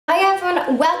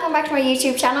welcome back to my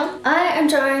YouTube channel. I am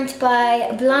joined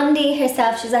by Blondie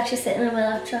herself. She's actually sitting on my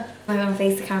laptop. I'm gonna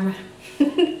face the camera.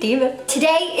 Diva.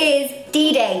 Today is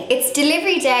D-Day. It's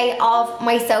delivery day of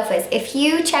my sofas. If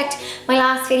you checked my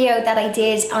last video that I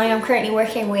did, I am currently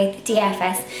working with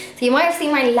DFS. So you might have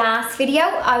seen my last video.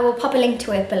 I will pop a link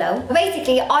to it below.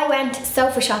 Basically, I went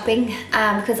sofa shopping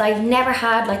because I've never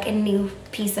had like a new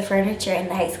piece of furniture in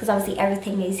the house, because obviously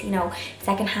everything is, you know,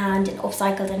 second hand and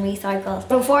upcycled and recycled.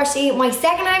 But unfortunately, my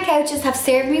second hand couches have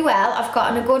served me well. I've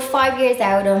gotten a good 5 years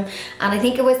out of them, and I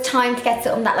think it was time to get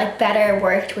something that like better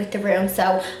worked with the room.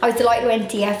 So I was delighted when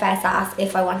DFS asked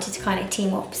if I wanted to kind of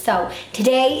team up. So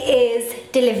today is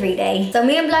delivery day. So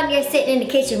me and Blondie are sitting in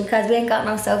the kitchen because we ain't got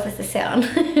no sofas to sit on.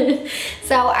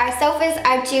 So our sofas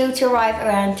are due to arrive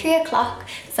around 3 o'clock.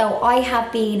 So I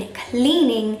have been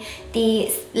cleaning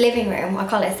the living room. I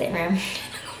call it a sitting room.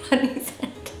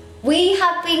 We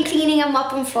have been cleaning and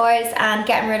mopping floors and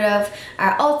getting rid of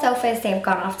our old sofas. They've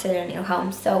gone off to their new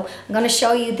homes. So I'm going to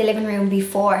show you the living room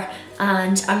before,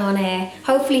 and I'm going to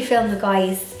hopefully film the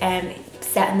guys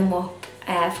setting them up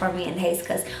for me in the house,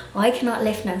 because I cannot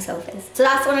lift no sofas. So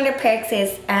that's one of the perks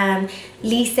is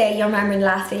Lisa, you remember in the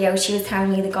last video, she was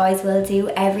telling me the guys will do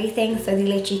everything. So they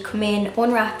literally come in,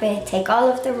 unwrap it, take all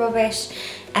of the rubbish,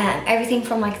 everything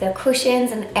from like the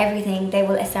cushions and everything. They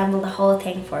will assemble the whole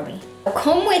thing for me.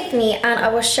 Come with me and I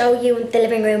will show you the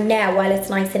living room now while it's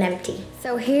nice and empty.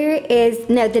 So here is,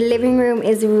 now the living room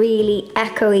is really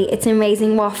echoey. It's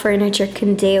amazing what furniture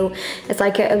can do. It's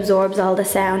like it absorbs all the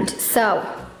sound. So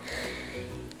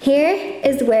here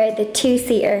is where the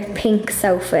two-seater pink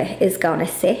sofa is gonna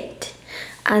sit.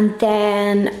 And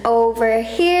then over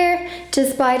here,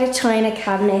 just by the china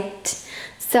cabinet.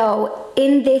 So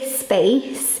in this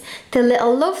space, the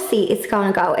little love seat is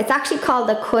gonna go. It's actually called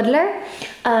the cuddler.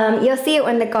 You'll see it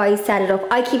when the guys set it up.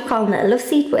 I keep calling it a love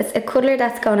seat, but it's a cuddler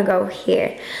that's gonna go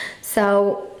here.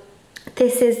 So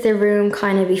this is the room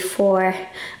kind of before.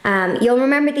 You'll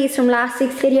remember these from last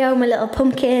week's video, my little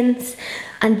pumpkins.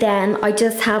 And then I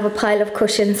just have a pile of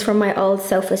cushions from my old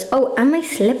sofas. Oh, and my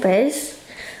slippers.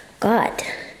 God,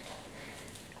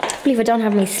 I can't believe I don't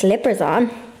have my slippers on.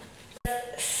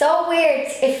 So weird.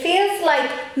 It feels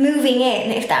like moving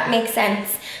in, if that makes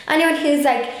sense. Anyone who's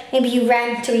like, maybe you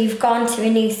rent or you've gone to a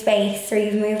new space or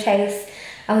you've moved house,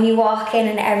 and when you walk in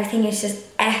and everything is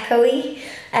just echoey.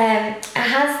 It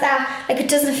has that, like, it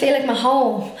doesn't feel like my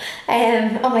home.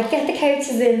 I'm like, get the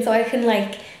couches in so I can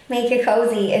like make it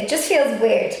cozy. It just feels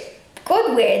weird.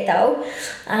 Good weird though.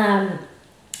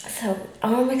 So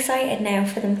I'm excited now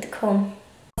for them to come.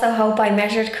 I also hope I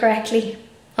measured correctly.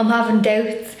 I'm having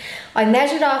doubts. I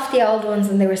measured off the old ones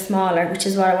and they were smaller, which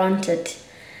is what I wanted.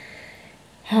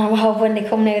 I hope when they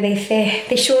come now they fit.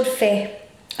 They should fit.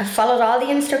 I followed all the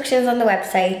instructions on the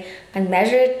website. I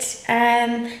measured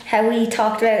how we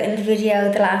talked about in the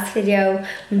video, the last video.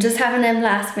 I'm just having them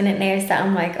last minute now, so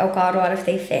I'm like, oh God, what if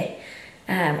they fit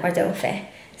or don't fit?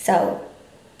 So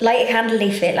light a candle,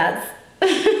 they fit, lads.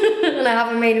 And I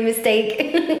haven't made a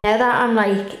mistake. Now that I'm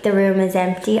like, the room is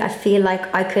empty, I feel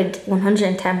like I could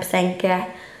 110%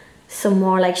 get some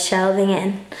more like shelving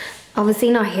in. Obviously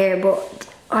not here, but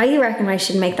I reckon I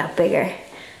should make that bigger.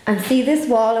 And see this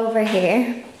wall over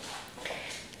here?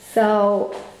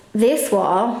 So this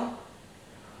wall,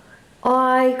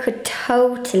 I could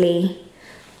totally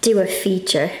do a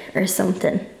feature or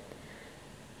something.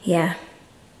 Yeah.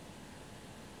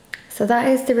 So that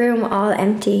is the room all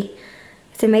empty.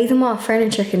 It's amazing what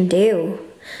furniture can do.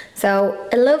 So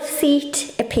a love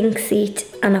seat, a pink seat,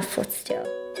 and a footstool.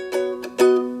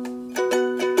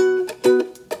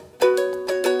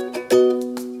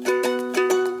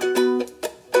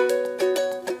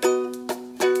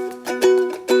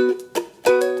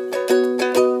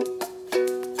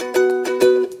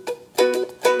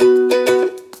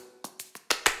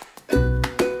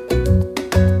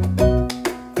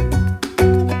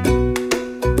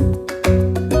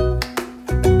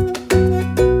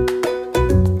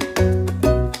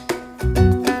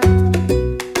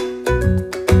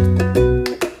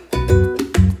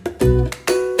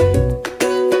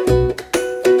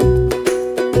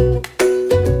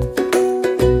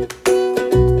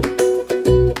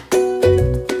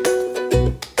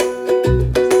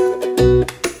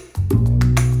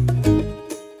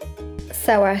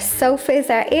 So our sofas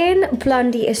are in.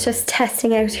 Blondie is just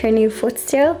testing out her new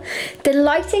footstool. The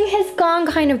lighting has gone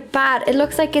kind of bad. It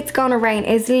looks like it's gonna rain.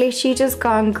 It's literally just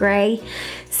gone grey.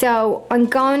 So I'm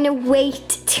going to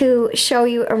wait to show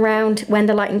you around when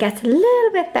the lighting gets a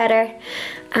little bit better.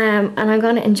 And I'm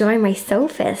gonna enjoy my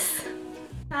sofas.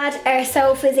 Had our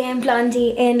sofas in,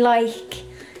 Blondie, in like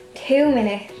 2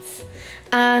 minutes.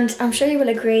 and I'm sure you will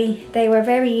agree they were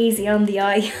very easy on the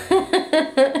eye.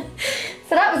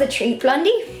 So that was a treat,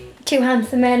 Blondie. 2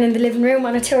 handsome men in the living room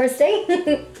on a Thursday.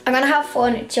 I'm gonna have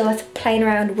fun just playing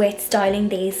around with styling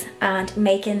these and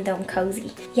making them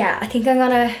cozy. Yeah, I think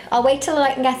I'll wait till the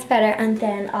lighting gets better and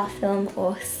then I'll film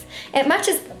us. It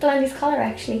matches Blondie's collar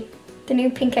actually. The new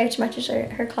pink couch matches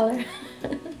her collar.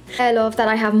 I love that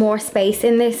I have more space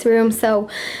in this room. So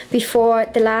before,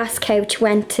 the last couch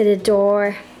went to the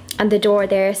door and the door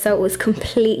there, so it was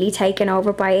completely taken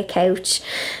over by a couch.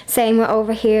 Same with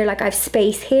over here, like I've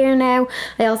space here now.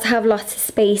 I also have lots of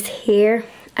space here.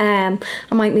 I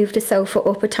might move the sofa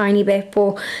up a tiny bit,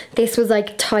 but this was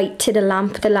like tight to the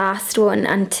lamp, the last one,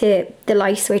 and to the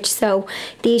light switch, so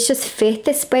these just fit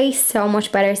the space so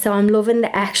much better. So I'm loving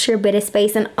the extra bit of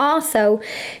space, and also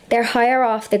they're higher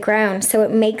off the ground, so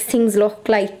it makes things look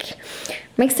like,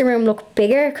 makes the room look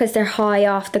bigger because they're high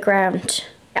off the ground.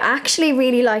 I actually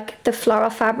really like the floral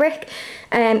fabric.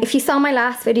 If you saw my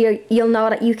last video, you'll know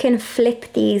that you can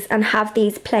flip these and have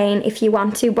these plain if you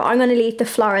want to, but I'm going to leave the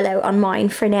floral out on mine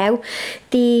for now.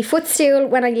 The footstool,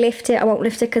 when I lift it, I won't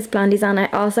lift it because Blondie's on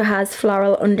it, also has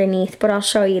floral underneath, but I'll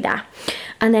show you that.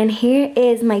 And then here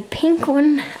is my pink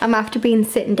one. I'm after being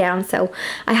sitting down, so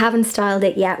I haven't styled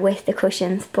it yet with the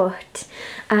cushions, but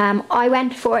I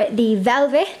went for the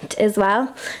velvet as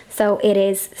well, so it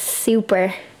is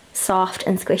super soft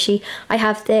and squishy. I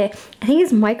have the, I think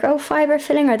it's microfiber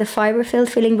filling or the fiber filled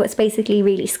filling, but it's basically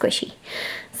really squishy.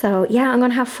 So yeah, I'm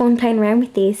gonna have fun playing around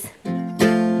with these.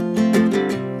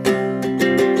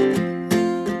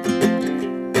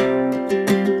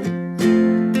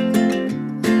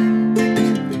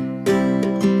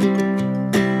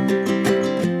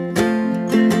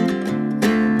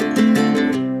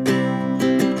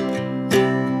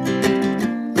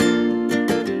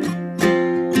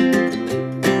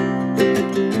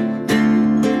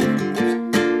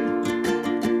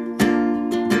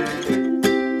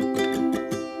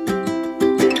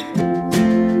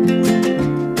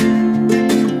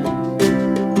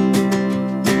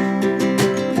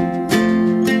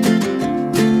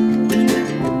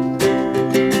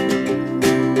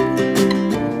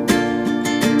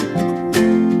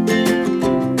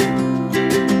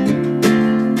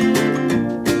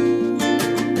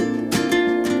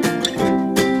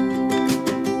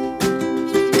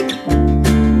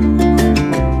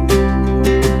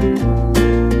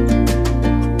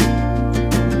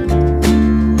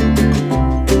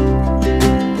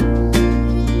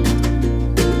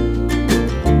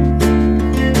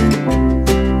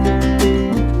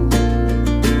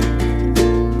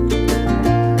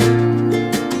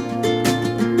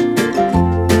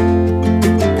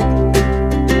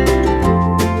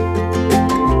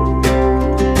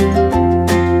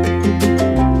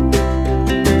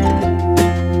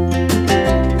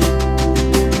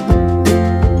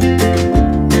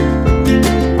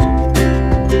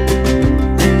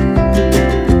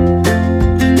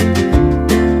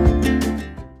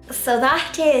 So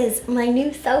that is my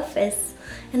new sofas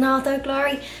in all their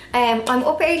glory. I'm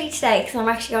up early today because I'm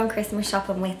actually going Christmas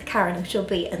shopping with Karen, which will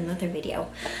be another video.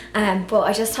 But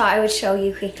I just thought I would show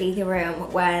you quickly the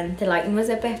room when the lighting was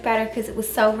a bit better because it was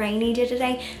so rainy the other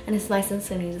day and it's nice and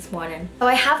sunny this morning. So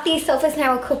I have these sofas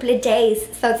now a couple of days.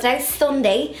 So today's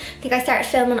Sunday. I think I started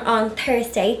filming on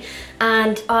Thursday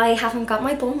and I haven't got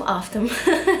my bum off them.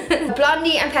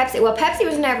 Blondie and Pepsi, well Pepsi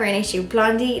was never an issue.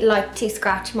 Blondie liked to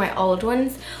scratch my old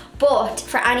ones. But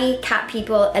for any cat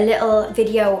people, a little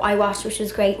video I watched which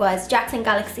was great was Jackson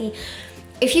Galaxy.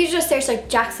 If you just search like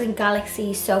Jackson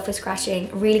Galaxy sofa scratching,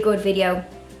 really good video.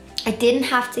 I didn't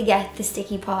have to get the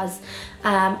sticky paws.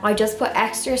 I just put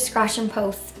extra scratching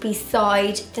posts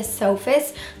beside the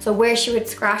sofas. So where she would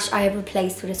scratch, I have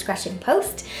replaced with a scratching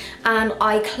post. And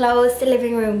I closed the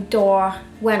living room door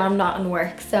when I'm not in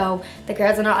work. So the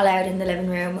girls are not allowed in the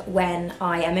living room when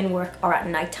I am in work or at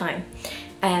night time.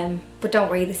 But don't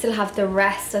worry, they still have the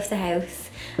rest of the house.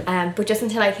 But just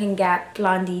until I can get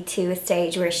Blondie to a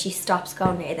stage where she stops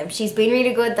going near them. She's been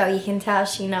really good though, you can tell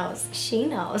she knows. She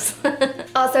knows.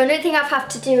 Also, another thing I've had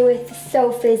to do with the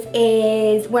sofas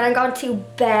is when I'm going to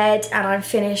bed and I'm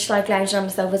finished like lounging on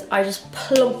the sofas, I just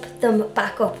plump them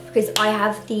back up because I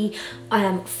have the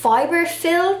fibre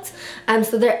filled,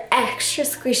 so they're extra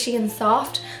squishy and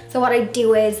soft. So what I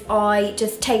do is I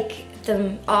just take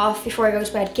them off before I go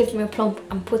to bed, give them a plump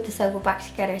and put the sofa back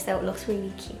together so it looks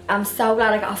really cute. I'm so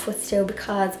glad I got a footstool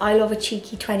because I love a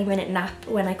cheeky 20-minute nap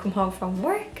when I come home from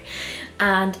work,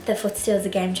 and the footstool is a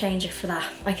game changer for that.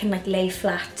 I can like lay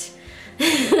flat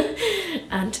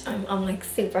and I'm like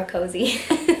super cozy.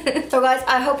 So guys,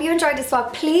 I hope you enjoyed this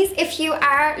vlog. Please, if you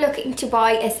are looking to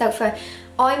buy a sofa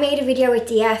I made a video with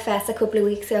DFS a couple of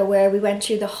weeks ago where we went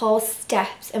through the whole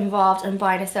steps involved in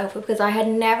buying a sofa, because I had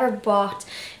never bought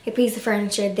a piece of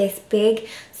furniture this big.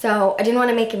 So I didn't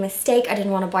want to make a mistake. I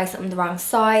didn't want to buy something the wrong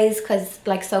size, because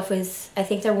like sofas, I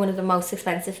think they're one of the most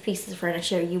expensive pieces of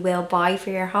furniture you will buy for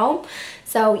your home.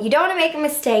 So you don't want to make a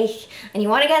mistake and you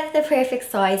want to get the perfect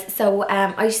size. So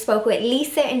I spoke with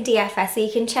Lisa in DFS, so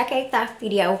you can check out that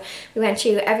video. We went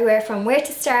through everywhere from where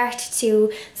to start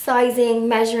to sizing,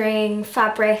 measuring,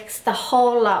 fabrics, the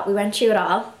whole lot. We went through it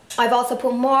all. I've also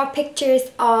put more pictures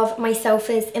of my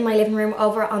sofas in my living room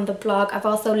over on the blog. I've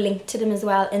also linked to them as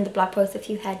well in the blog post if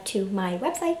you head to my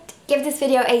website. Give this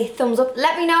video a thumbs up.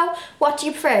 Let me know, what do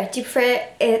you prefer? Do you prefer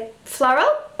it floral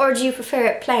or do you prefer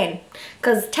it plain?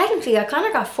 Because technically I kind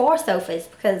of got 4 sofas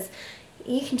because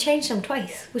you can change them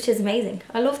twice, which is amazing.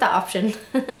 I love that option.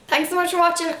 Thanks so much for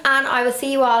watching, and I will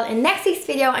see you all in next week's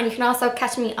video, and you can also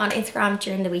catch me on Instagram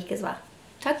during the week as well.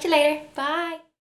 Talk to you later. Bye.